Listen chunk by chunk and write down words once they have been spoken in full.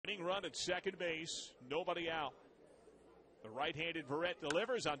tying run at second base. Nobody out. The right-handed Verrett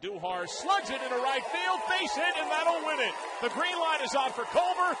delivers. Andujar slugs it into right field. Base hit, and that'll win it. The green light is on for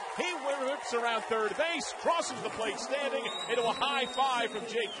Culver. He whips around third base, crosses the plate standing into a high five from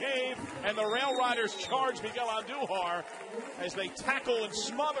Jake Cave, and the RailRiders charge Miguel Andujar as they tackle and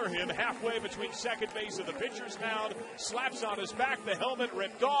smother him halfway between second base and the pitcher's mound. Slaps on his back, the helmet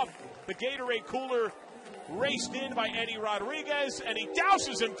ripped off. The Gatorade cooler raced in by Eddie Rodriguez, and he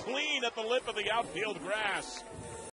douses him clean at the lip of the outfield grass.